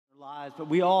lives, but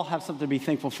we all have something to be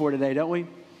thankful for today, don't we?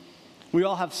 We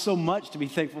all have so much to be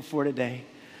thankful for today.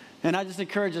 And I just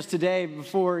encourage us today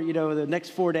before, the next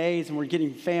 4 days and we're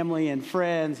getting family and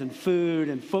friends and food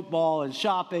and football and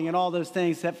shopping and all those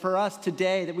things, that for us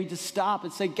today that we just stop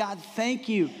and say, God, thank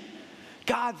you.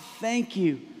 God, thank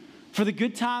you for the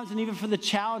good times and even for the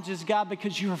challenges, God,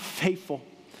 because you are faithful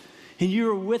and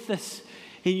you are with us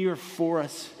and you are for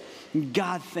us. And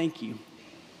God, thank you.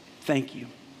 Thank you.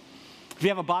 If you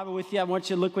have a Bible with you, I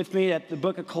want you to look with me at the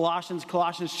book of Colossians,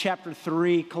 Colossians chapter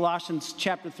 3,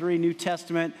 New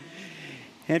Testament.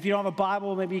 And if you don't have a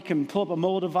Bible, maybe you can pull up a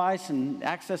mobile device and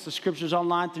access the scriptures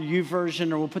online through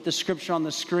YouVersion, or we'll put the scripture on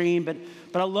the screen. But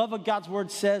I love what God's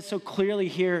word says so clearly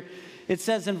here. It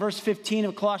says in verse 15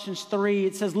 of Colossians 3,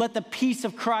 it says, let the peace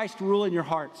of Christ rule in your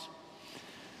hearts.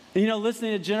 And,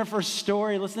 listening to Jennifer's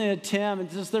story, listening to Tim, and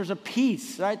just there's a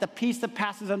peace, right? The peace that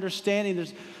passes understanding.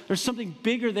 There's something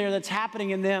bigger there that's happening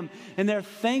in them, and they're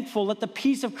thankful. Let the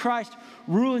peace of Christ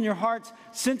rule in your hearts,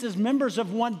 since as members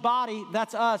of one body,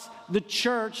 that's us, the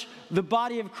church, the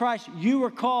body of Christ, you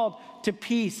are called to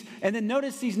peace. And then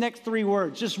notice these next three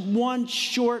words, just one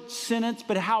short sentence,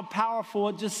 but how powerful.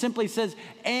 It just simply says,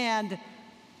 and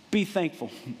be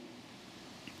thankful.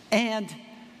 And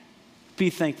be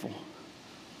thankful.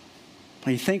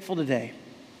 Are you thankful today?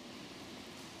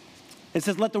 It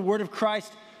says, let the word of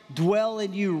Christ dwell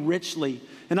in you richly.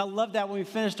 And I love that when we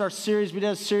finished our series, we did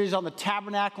a series on the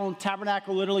tabernacle. And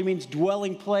tabernacle literally means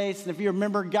dwelling place. And if you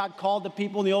remember, God called the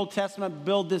people in the Old Testament to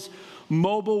build this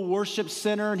mobile worship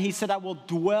center. And he said, I will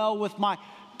dwell with my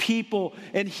people.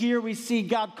 And here we see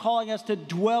God calling us to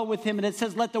dwell with him. And it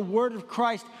says, let the word of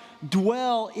Christ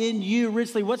dwell in you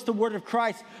richly. What's the word of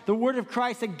Christ? The word of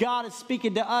Christ that God is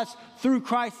speaking to us through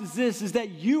Christ is this, is that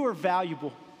you are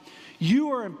valuable.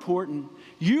 You are important.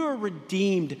 You are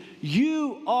redeemed.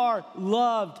 You are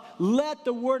loved. Let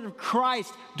the word of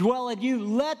Christ dwell in you.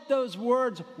 Let those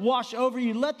words wash over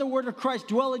you. Let the word of Christ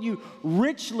dwell in you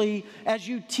richly as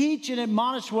you teach and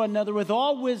admonish one another with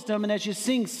all wisdom, and as you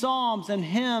sing psalms and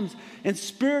hymns and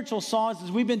spiritual songs,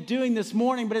 as we've been doing this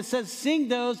morning. But it says, sing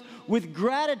those with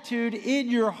gratitude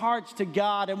in your hearts to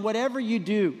God. And whatever you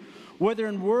do, whether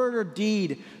in word or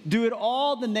deed, do it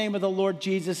all in the name of the Lord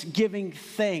Jesus, giving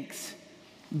thanks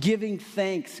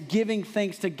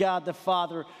to God the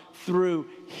Father through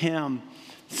him.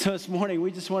 So this morning, we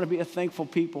just want to be a thankful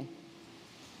people.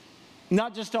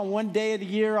 Not just on one day of the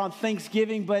year on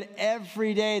Thanksgiving, but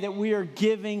every day that we are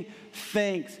giving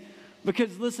thanks.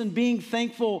 Because listen, being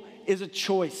thankful is a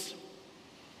choice.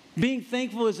 Being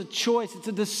thankful is a choice. It's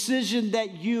a decision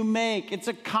that you make. It's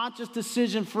a conscious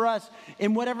decision for us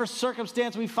in whatever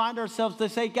circumstance we find ourselves to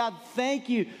say, God, thank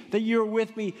you that you're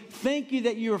with me. Thank you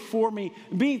that you're for me.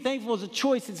 Being thankful is a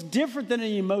choice. It's different than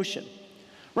an emotion,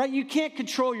 right? You can't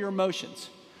control your emotions.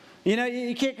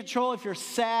 You can't control if you're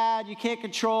sad. You can't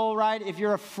control, right, if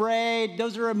you're afraid.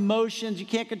 Those are emotions. You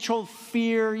can't control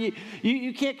fear.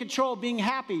 You can't control being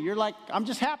happy. You're like, I'm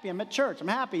just happy. I'm at church. I'm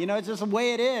happy. It's just the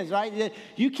way it is, right?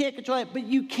 You can't control it, but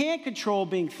you can control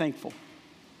being thankful.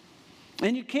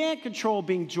 And you can't control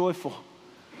being joyful.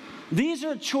 These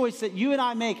are a choice that you and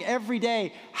I make every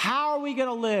day. How are we going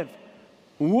to live?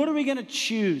 What are we going to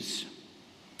choose?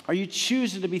 Are you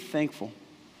choosing to be thankful?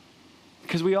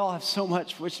 Because we all have so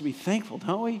much for which to be thankful,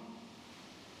 don't we?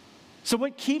 So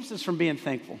what keeps us from being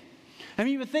thankful? I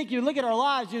mean, you look at our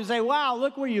lives, you say, wow,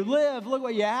 look where you live, look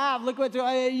what you have, look what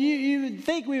you would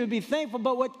think we would be thankful.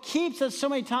 But what keeps us so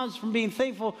many times from being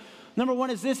thankful, number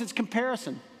one is this, it's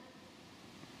comparison.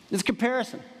 It's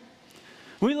comparison.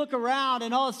 We look around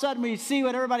and all of a sudden we see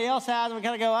what everybody else has and we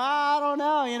kind of go, I don't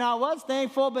know, I was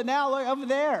thankful, but now look over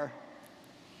there.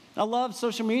 I love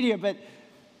social media, but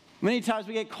many times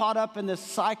we get caught up in this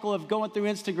cycle of going through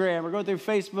Instagram or going through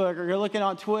Facebook or looking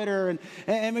on Twitter,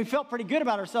 and we felt pretty good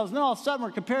about ourselves. And then all of a sudden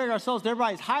we're comparing ourselves to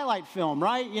everybody's highlight film,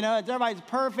 right? Everybody's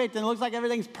perfect and it looks like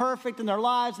everything's perfect in their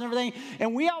lives and everything.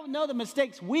 And we all know the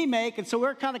mistakes we make, and so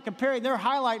we're kind of comparing their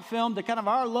highlight film to kind of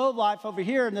our low life over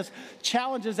here and this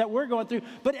challenges that we're going through.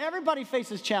 But everybody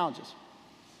faces challenges.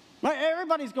 Right?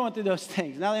 Everybody's going through those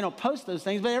things. Now they don't post those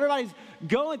things, but everybody's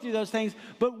going through those things.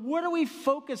 But what are we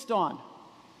focused on?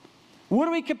 What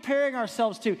are we comparing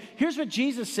ourselves to? Here's what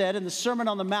Jesus said in the Sermon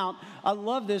on the Mount. I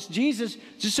love this. Jesus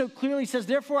just so clearly says,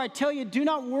 therefore I tell you, do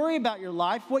not worry about your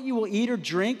life, what you will eat or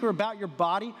drink, or about your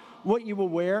body, what you will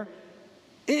wear.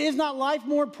 Is not life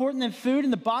more important than food,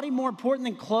 and the body more important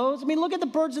than clothes? I mean, look at the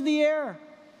birds of the air.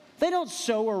 They don't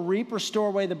sow or reap or store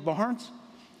away the barns,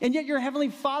 and yet your heavenly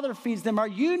Father feeds them. Are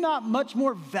you not much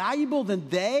more valuable than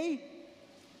they?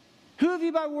 Who of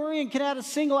you by worrying can add a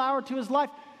single hour to his life?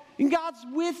 And God's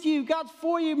with you. God's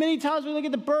for you. Many times we look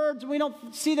at the birds and we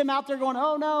don't see them out there going,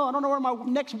 oh no, I don't know where my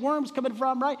next worm's coming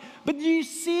from, right? But you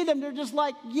see them, they're just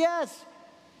like, yes,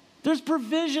 there's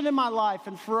provision in my life.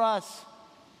 And for us,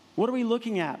 what are we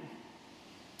looking at?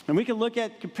 And we can look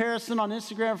at comparison on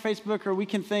Instagram, Facebook, or we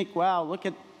can think, wow, look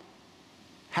at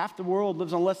half the world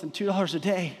lives on less than $2 a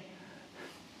day.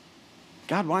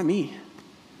 God, why me?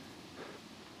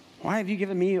 Why have you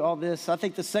given me all this? I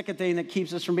think the second thing that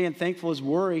keeps us from being thankful is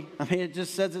worry. I mean, it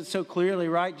just says it so clearly,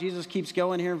 right? Jesus keeps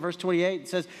going here in verse 28. It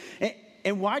says,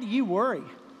 and why do you worry?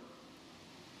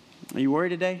 Are you worried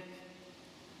today?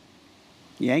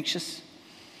 You anxious?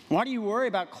 Why do you worry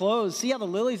about clothes? See how the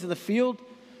lilies of the field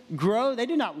grow? They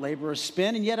do not labor or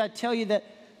spin, and yet I tell you that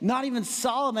not even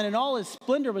Solomon in all his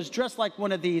splendor was dressed like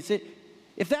one of these.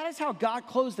 If that is how God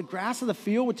clothes the grass of the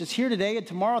field, which is here today and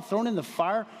tomorrow thrown in the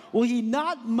fire, will he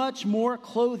not much more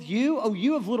clothe you, O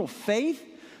you of little faith?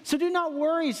 So do not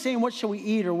worry, saying, what shall we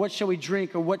eat, or what shall we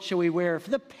drink, or what shall we wear? For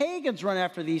the pagans run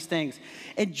after these things,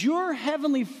 and your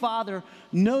heavenly Father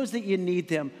knows that you need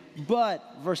them. But,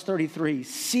 verse 33,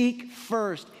 seek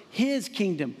first his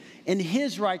kingdom and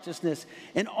his righteousness,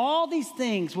 and all these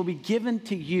things will be given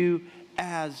to you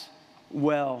as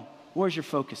well. Where's your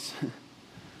focus?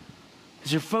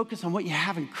 Is your focus on what you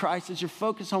have in Christ? Is your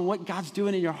focus on what God's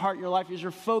doing in your heart, your life? Is your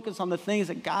focus on the things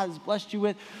that God has blessed you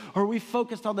with? Or are we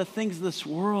focused on the things of this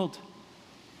world?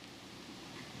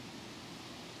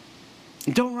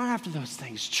 And don't run after those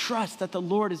things. Trust that the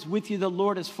Lord is with you, the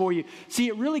Lord is for you. See,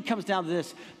 it really comes down to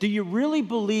this. Do you really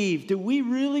believe? Do we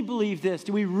really believe this?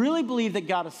 Do we really believe that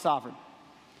God is sovereign?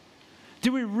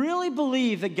 Do we really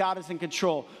believe that God is in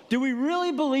control? Do we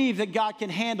really believe that God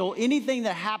can handle anything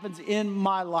that happens in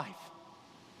my life?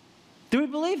 Do we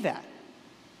believe that?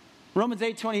 Romans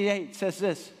 8:28 says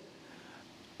this,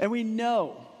 and we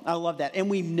know, I love that, and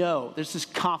we know, there's this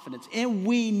confidence, and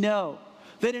we know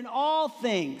that in all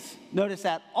things, notice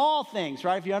that, all things,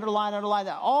 right? If you underline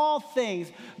that, all things,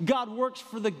 God works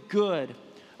for the good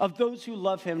of those who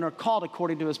love him and are called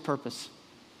according to his purpose.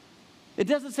 It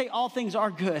doesn't say all things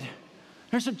are good.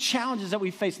 There's some challenges that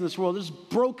we face in this world, this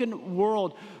broken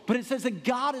world, but it says that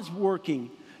God is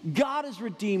working. God is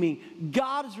redeeming.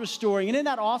 God is restoring. And isn't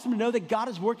that awesome to know that God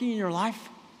is working in your life?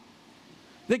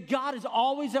 That God is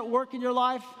always at work in your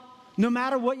life, no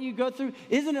matter what you go through.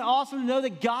 Isn't it awesome to know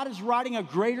that God is writing a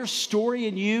greater story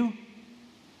in you?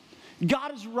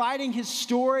 God is writing his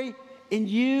story in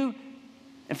you.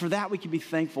 And for that, we can be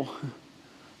thankful.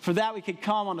 For that, we could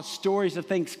come on the stories of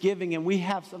Thanksgiving and we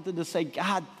have something to say,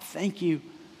 God, thank you.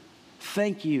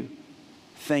 Thank you.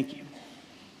 Thank you.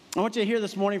 I want you to hear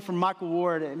this morning from Michael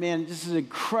Ward. Man, this is an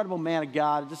incredible man of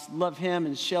God. I just love him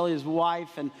and Shelly, his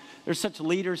wife. And there's such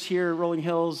leaders here at Rolling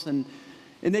Hills. And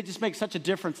they just make such a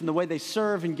difference in the way they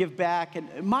serve and give back. And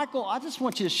Michael, I just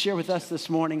want you to share with us this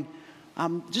morning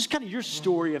just kind of your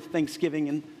story of Thanksgiving.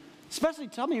 And especially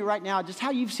tell me right now just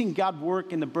how you've seen God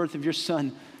work in the birth of your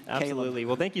son, Absolutely. Caleb.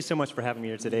 Well, thank you so much for having me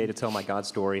here today to tell my God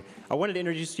story. I wanted to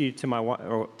introduce you to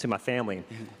my family,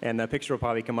 and the picture will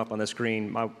probably come up on the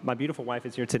screen. My beautiful wife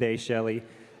is here today, Shelly,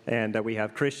 and we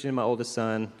have Christian, my oldest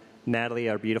son, Natalie,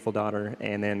 our beautiful daughter,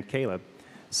 and then Caleb.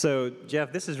 So,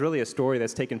 Jeff, this is really a story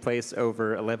that's taken place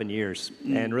over 11 years,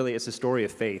 and really it's a story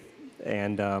of faith.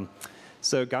 And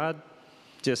so God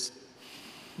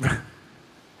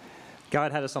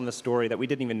had us on this story that we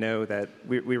didn't even know that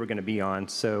we were going to be on.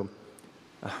 So,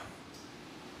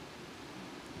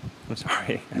 I'm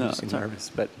sorry, I'm just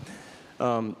nervous. But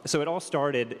so it all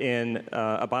started in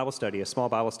a Bible study, a small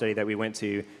Bible study that we went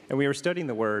to, and we were studying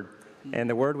the Word, and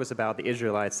the Word was about the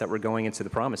Israelites that were going into the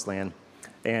Promised Land.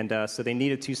 And so they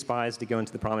needed 2 spies to go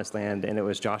into the Promised Land, and it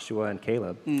was Joshua and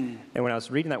Caleb. And when I was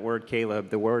reading that word,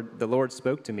 Caleb, the Lord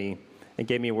spoke to me and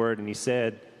gave me a word, and he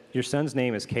said, your son's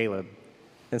name is Caleb.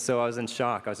 And so I was in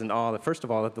shock. I was in awe, first of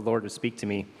all, that the Lord would speak to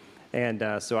me. And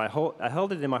so I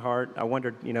held it in my heart. I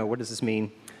wondered, what does this mean?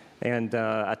 And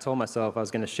I told myself I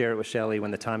was going to share it with Shelly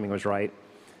when the timing was right.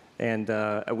 And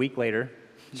a week later,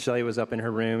 Shelly was up in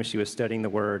her room. She was studying the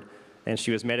Word, and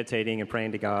she was meditating and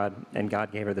praying to God, and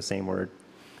God gave her the same word.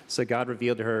 So God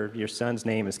revealed to her, your son's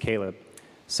name is Caleb.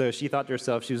 So she thought to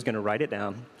herself she was going to write it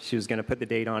down. She was going to put the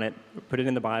date on it, put it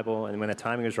in the Bible, and when the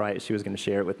timing was right, she was going to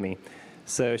share it with me.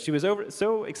 So she was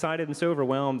so excited and so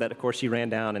overwhelmed that, of course, she ran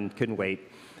down and couldn't wait.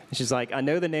 And she's like, I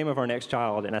know the name of our next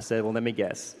child. And I said, well, let me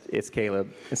guess. It's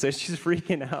Caleb. And so she's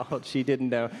freaking out. She didn't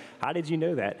know. How did you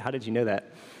know that? How did you know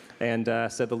that? And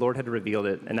so the Lord had revealed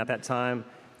it. And at that time,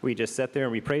 we just sat there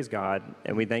and we praised God,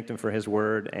 and we thanked him for his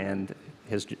word and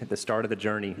the start of the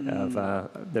journey of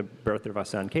the birth of our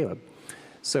son, Caleb.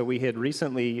 So we had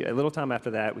recently, a little time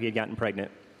after that, we had gotten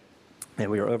pregnant, and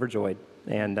we were overjoyed.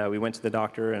 And we went to the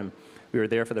doctor, and we were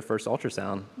there for the first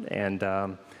ultrasound.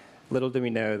 And little did we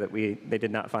know that they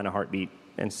did not find a heartbeat.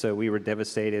 And so we were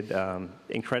devastated,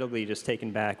 incredibly just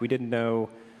taken back. We didn't know,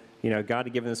 God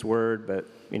had given this word, but,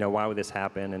 why would this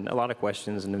happen? And a lot of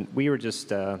questions. And we were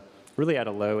just really at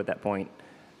a low at that point.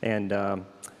 And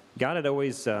God had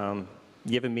always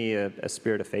given me a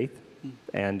spirit of faith.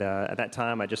 And at that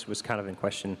time, I just was kind of in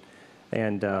question.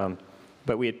 And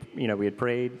but we had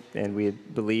prayed, and we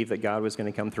had believed that God was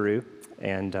going to come through.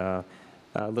 And a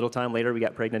little time later, we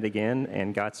got pregnant again,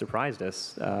 and God surprised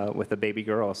us with a baby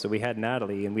girl. So we had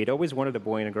Natalie, and we'd always wanted a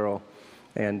boy and a girl.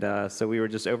 And so we were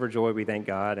just overjoyed. We thank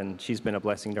God, and she's been a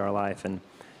blessing to our life. And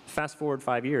fast forward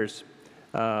 5 years,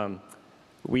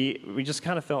 we just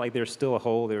kind of felt like there was still a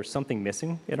hole. There was something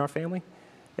missing in our family.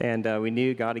 And we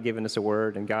knew God had given us a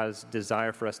word, and God's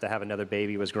desire for us to have another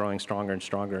baby was growing stronger and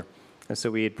stronger. And so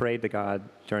we had prayed to God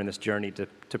during this journey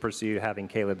to pursue having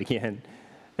Caleb again.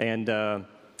 And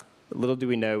little do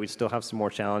we know, we still have some more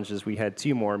challenges. We had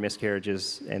 2 more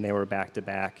miscarriages, and they were back to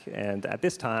back. And at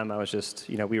this time, I was just,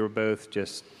 we were both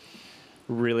just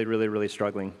really, really, really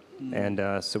struggling.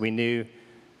 And so we knew,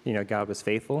 God was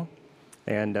faithful.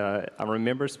 And I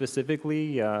remember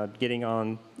specifically getting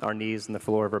on our knees in the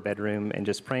floor of our bedroom and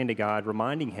just praying to God,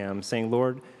 reminding him, saying,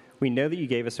 Lord, we know that you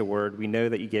gave us a word. We know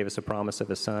that you gave us a promise of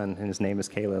a son, and his name is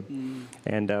Caleb.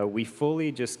 And we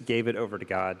fully just gave it over to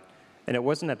God. And it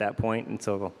wasn't at that point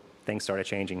until things started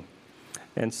changing.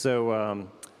 And so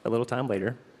a little time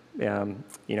later,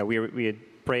 we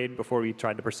had prayed before we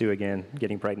tried to pursue again,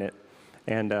 getting pregnant.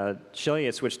 And Shelly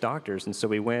had switched doctors, and so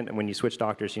we went, and when you switch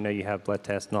doctors, you have blood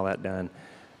tests and all that done.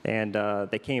 And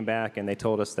they came back, and they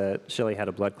told us that Shelly had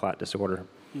a blood clot disorder.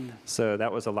 So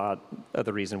that was a lot of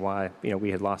the reason why,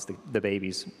 we had lost the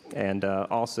babies, and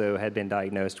also had been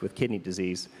diagnosed with kidney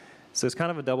disease. So it's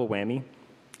kind of a double whammy.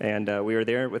 And we were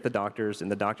there with the doctors,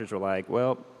 and the doctors were like,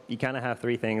 well, you kind of have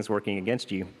 3 things working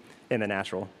against you in the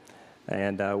natural.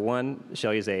 And 1,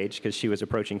 Shelly's age, because she was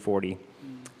approaching 40.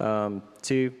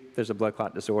 2, there's a blood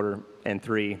clot disorder. And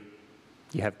 3,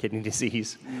 you have kidney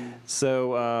disease.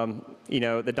 So,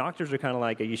 the doctors are kind of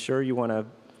like, are you sure you want to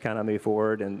kind of move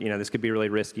forward? And, this could be really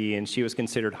risky. And she was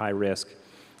considered high risk.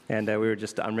 And I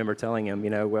remember telling him,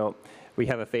 well, we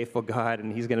have a faithful God,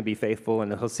 and he's going to be faithful,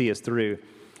 and he'll see us through.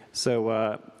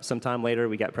 So sometime later,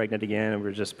 we got pregnant again, and we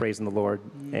were just praising the Lord.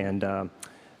 And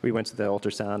we went to the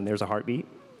ultrasound, and there's a heartbeat.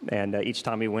 And each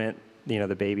time we went,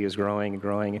 the baby was growing and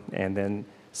growing. And then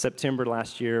September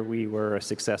last year, we were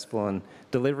successful in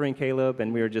delivering Caleb,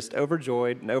 and we were just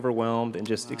overjoyed and overwhelmed, and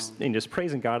just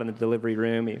praising God in the delivery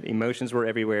room. Emotions were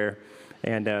everywhere.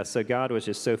 And so God was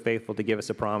just so faithful to give us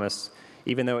a promise.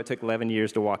 Even though it took 11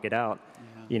 years to walk it out,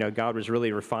 God was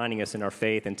really refining us in our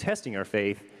faith and testing our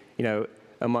faith,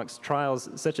 amongst trials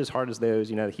such as hard as those,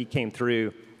 he came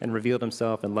through and revealed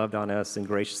himself and loved on us and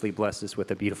graciously blessed us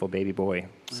with a beautiful baby boy.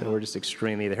 So we're just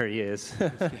extremely, there he is.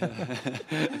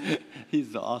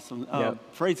 He's awesome.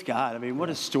 Praise God. I mean, what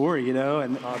a story,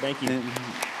 And thank you.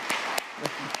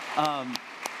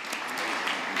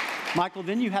 Michael,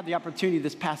 then you had the opportunity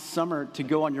this past summer to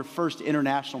go on your first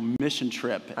international mission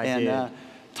trip. I did.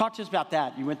 Talk to us about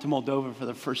that. You went to Moldova for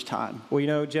the first time.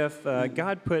 Well, Jeff,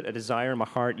 God put a desire in my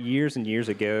heart years and years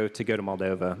ago to go to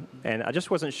Moldova. And I just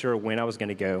wasn't sure when I was going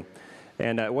to go.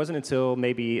 And it wasn't until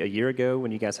maybe a year ago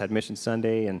when you guys had Mission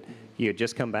Sunday, and you had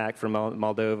just come back from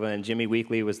Moldova, and Jimmy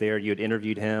Weekly was there. You had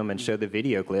interviewed him and showed the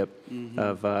video clip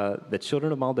of the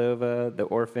children of Moldova, the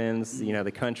orphans,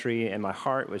 the country. And my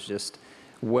heart was just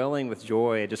welling with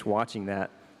joy just watching that,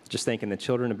 just thinking the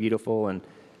children are beautiful.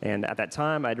 And at that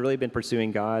time, I'd really been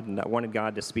pursuing God, and I wanted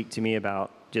God to speak to me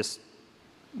about just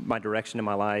my direction in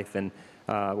my life. And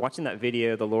watching that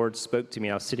video, the Lord spoke to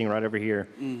me. I was sitting right over here,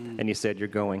 and he said, you're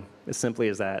going, as simply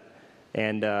as that.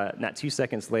 And not 2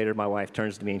 seconds later, my wife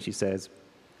turns to me, and she says,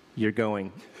 you're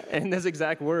going. And those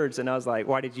exact words, and I was like,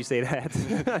 why did you say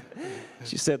that?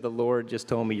 She said, the Lord just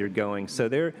told me you're going.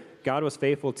 So God was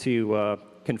faithful to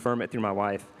confirm it through my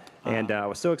wife. And I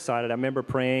was so excited. I remember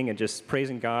praying and just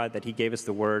praising God that he gave us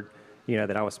the word,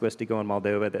 that I was supposed to go in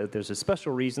Moldova, that there's a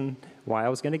special reason why I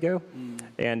was going to go.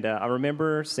 And I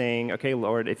remember saying, okay,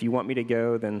 Lord, if you want me to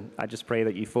go, then I just pray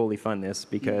that you fully fund this,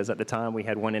 because at the time we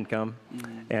had one income,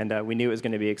 and we knew it was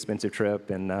going to be an expensive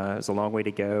trip, and it was a long way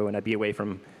to go, and I'd be away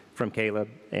from Caleb.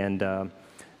 And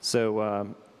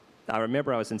so I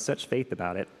remember I was in such faith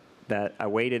about it that I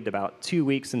waited about 2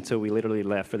 weeks until we literally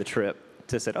left for the trip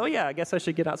to say, oh yeah, I guess I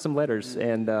should get out some letters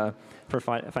and for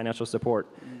financial support.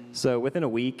 So within a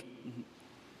week,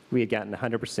 we had gotten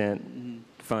 100%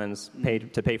 funds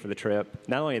paid to pay for the trip.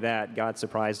 Not only that, God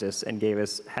surprised us and gave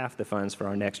us half the funds for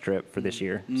our next trip for this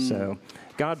year. So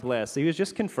God bless. He was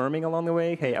just confirming along the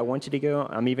way, hey, I want you to go.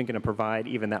 I'm even going to provide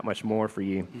even that much more for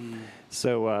you.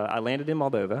 So I landed in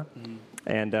Moldova,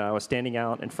 and I was standing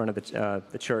out in front of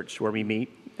the church where we meet,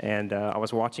 and I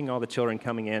was watching all the children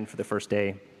coming in for the first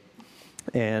day.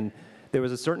 And there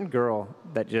was a certain girl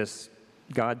that just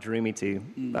God drew me to.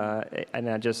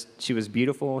 And she was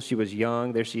beautiful. She was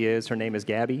young. There she is. Her name is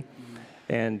Gabby.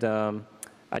 And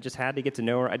I just had to get to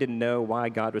know her. I didn't know why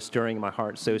God was stirring my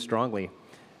heart so strongly.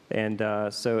 And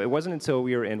so it wasn't until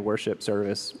we were in worship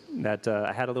service that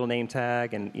I had a little name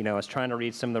tag, and, I was trying to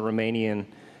read some of the Romanian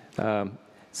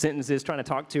sentences, trying to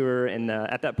talk to her. And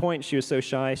at that point, she was so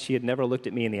shy. She had never looked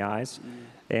at me in the eyes.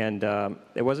 And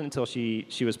it wasn't until she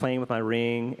was playing with my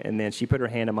ring, and then she put her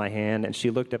hand in my hand, and she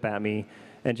looked up at me.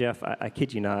 And Jeff, I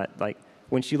kid you not, like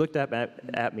when she looked up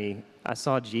at me, I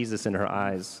saw Jesus in her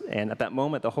eyes. And at that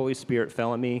moment, the Holy Spirit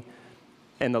fell on me.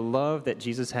 And the love that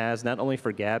Jesus has, not only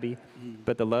for Gabby,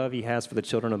 but the love he has for the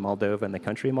children of Moldova and the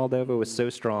country of Moldova was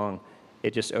so strong,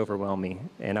 it just overwhelmed me.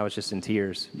 And I was just in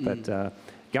tears. But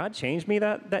God changed me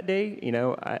that day.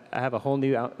 I have a whole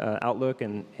new outlook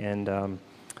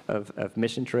of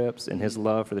mission trips and his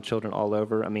love for the children all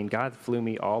over. I mean, God flew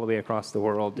me all the way across the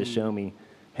world to show me,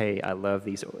 hey, I love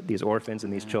these orphans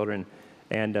and these children.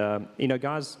 And,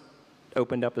 God's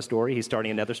opened up the story. He's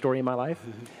starting another story in my life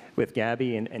with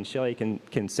Gabby, and Shelly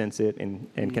can sense it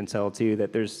and can tell, too,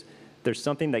 that there's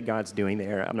something that God's doing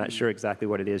there. I'm not sure exactly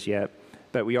what it is yet,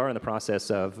 but we are in the process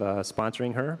of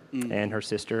sponsoring her and her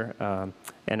sister,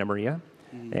 Anna Maria.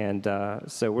 And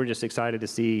so we're just excited to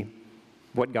see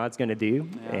what God's going to do,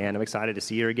 and I'm excited to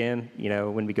see her again,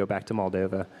 when we go back to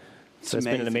Moldova. So it's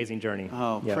been an amazing journey.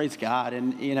 Oh, yeah. Praise God.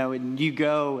 And, and you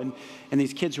go, and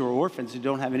these kids who are orphans who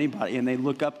don't have anybody, and they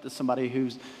look up to somebody who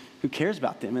cares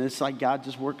about them. And it's like God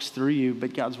just works through you,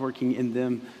 but God's working in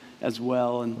them as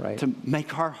well, and to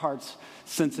make our hearts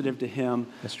sensitive to him.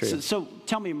 That's true. So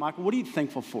tell me, Michael, what are you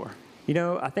thankful for?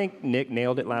 I think Nick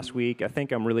nailed it last week. I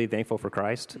think I'm really thankful for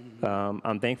Christ.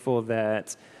 I'm thankful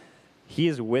that he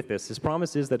is with us. His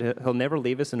promise is that he'll never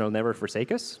leave us and he'll never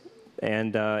forsake us.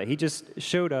 And he just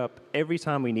showed up every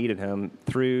time we needed him.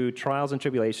 Through trials and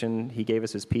tribulation, he gave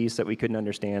us his peace that we couldn't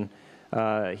understand.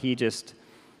 He just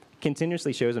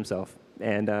continuously shows himself.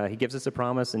 And he gives us a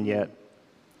promise, and yet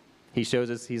he shows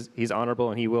us he's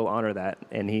honorable, and he will honor that.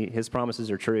 And his promises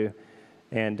are true.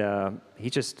 And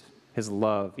his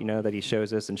love, that he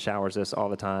shows us and showers us all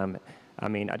the time. I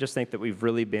mean, I just think that we've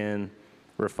really been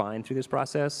refined through this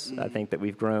process. I think that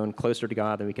we've grown closer to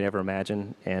God than we could ever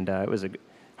imagine. And it was a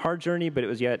hard journey, but it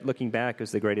was yet, looking back, it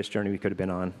was the greatest journey we could have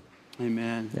been on.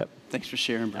 Amen. Yep. Thanks for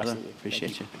sharing, brother. Absolutely.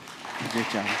 Appreciate you. Great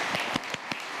job.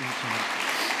 Great job.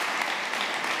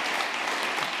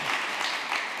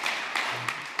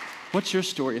 What's your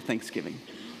story of Thanksgiving?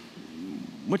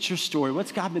 What's your story?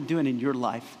 What's God been doing in your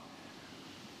life?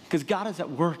 Because God is at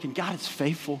work, and God is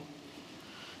faithful.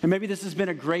 And maybe this has been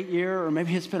a great year, or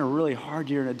maybe it's been a really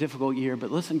hard year and a difficult year, but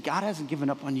listen, God hasn't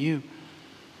given up on you.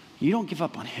 You don't give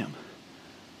up on him.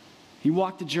 You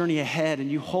walk the journey ahead, and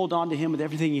you hold on to him with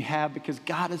everything you have, because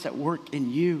God is at work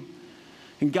in you,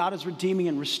 and God is redeeming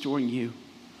and restoring you.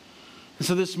 And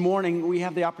so this morning, we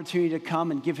have the opportunity to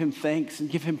come and give him thanks and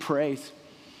give him praise.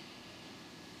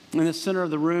 In the center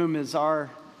of the room is our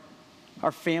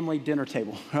family dinner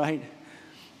table, right?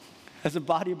 As a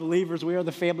body of believers, we are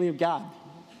the family of God.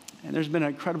 And there's been an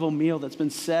incredible meal that's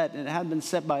been set, and it hasn't been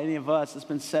set by any of us. It's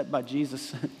been set by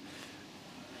Jesus.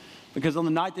 Because on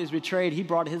the night that he was betrayed, he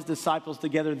brought his disciples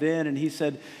together then, and he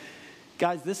said,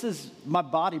 guys, this is my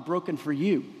body broken for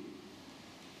you.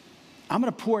 I'm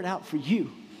going to pour it out for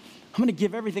you. I'm going to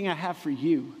give everything I have for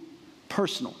you,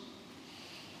 personal.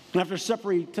 And after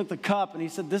supper, he took the cup, and he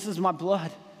said, this is my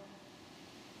blood.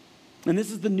 And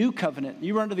this is the new covenant.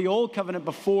 You were under the old covenant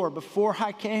before. Before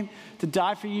I came to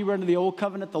die for you, you were under the old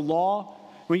covenant, the law.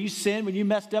 When you sinned, when you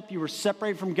messed up, you were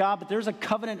separated from God. But there's a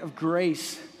covenant of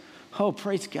grace. Oh,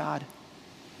 praise God.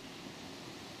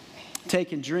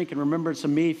 Take and drink in remembrance of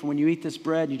me. For when you eat this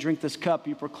bread and you drink this cup,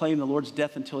 you proclaim the Lord's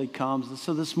death until he comes. And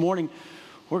so this morning,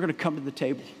 we're going to come to the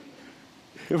table.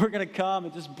 We're going to come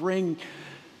and just bring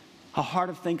a heart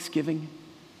of thanksgiving.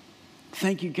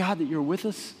 Thank you, God, that you're with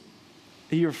us,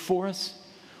 that you're for us.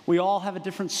 We all have a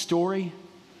different story.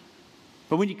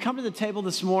 But when you come to the table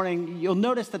this morning, you'll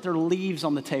notice that there are leaves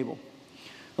on the table.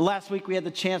 Last week, we had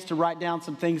the chance to write down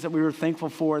some things that we were thankful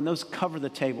for, and those cover the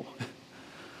table.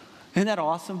 Isn't that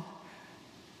awesome?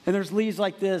 And there's leaves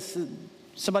like this.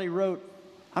 Somebody wrote,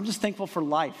 I'm just thankful for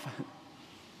life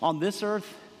on this earth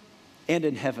and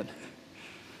in heaven.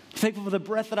 I'm thankful for the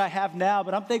breath that I have now,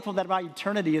 but I'm thankful that my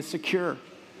eternity is secure.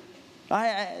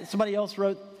 Somebody else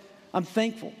wrote, I'm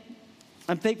thankful.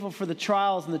 I'm thankful for the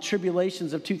trials and the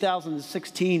tribulations of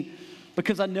 2016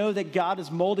 because I know that God is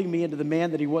molding me into the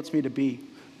man that he wants me to be.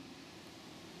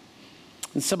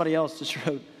 And somebody else just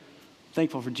wrote,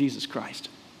 thankful for Jesus Christ.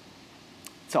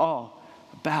 It's all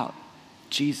about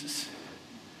Jesus.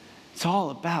 It's all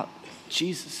about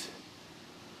Jesus.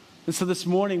 And so this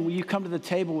morning, will you come to the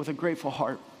table with a grateful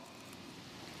heart?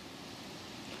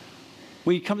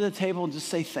 Will you come to the table and just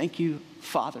say, thank you,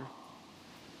 Father,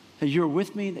 that you're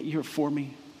with me, that you're for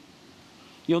me.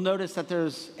 You'll notice that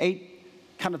there's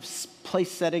 8 kind of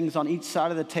place settings on each side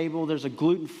of the table. There's a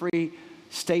gluten-free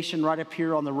station right up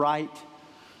here on the right.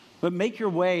 But make your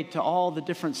way to all the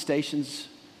different stations.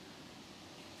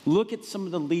 Look at some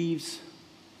of the leaves.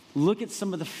 Look at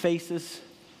some of the faces.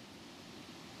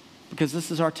 Because this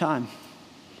is our time.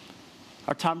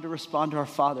 Our time to respond to our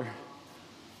Father.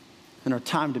 And our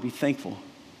time to be thankful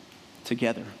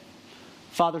together.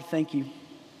 Father, thank you.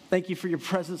 Thank you for your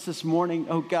presence this morning,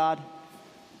 oh God.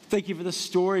 Thank you for the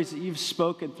stories that you've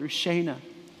spoken through Shayna,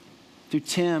 through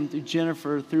Tim, through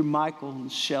Jennifer, through Michael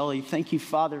and Shelly. Thank you,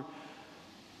 Father,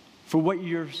 for what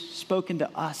you've spoken to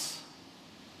us,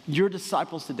 your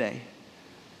disciples today.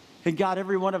 And God,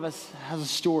 every one of us has a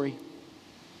story.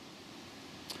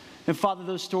 And Father,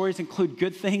 those stories include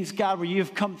good things, God, where you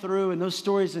have come through, and those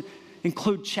stories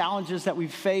include challenges that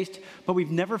we've faced, but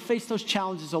we've never faced those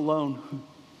challenges alone.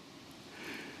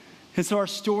 And so our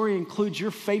story includes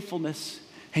your faithfulness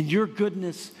and your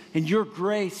goodness and your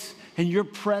grace and your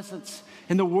presence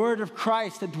and the word of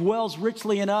Christ that dwells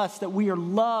richly in us, that we are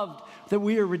loved, that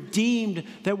we are redeemed,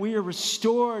 that we are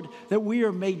restored, that we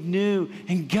are made new.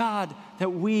 And God, that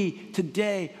we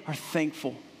today are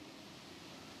thankful.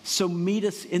 So meet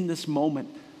us in this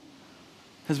moment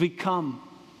as we come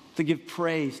to give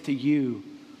praise to you,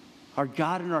 our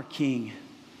God and our King,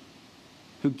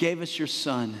 who gave us your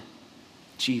Son,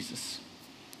 Jesus.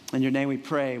 In your name we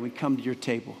pray, we come to your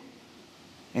table.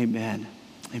 Amen.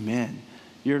 Amen.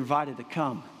 You're invited to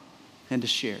come and to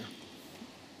share.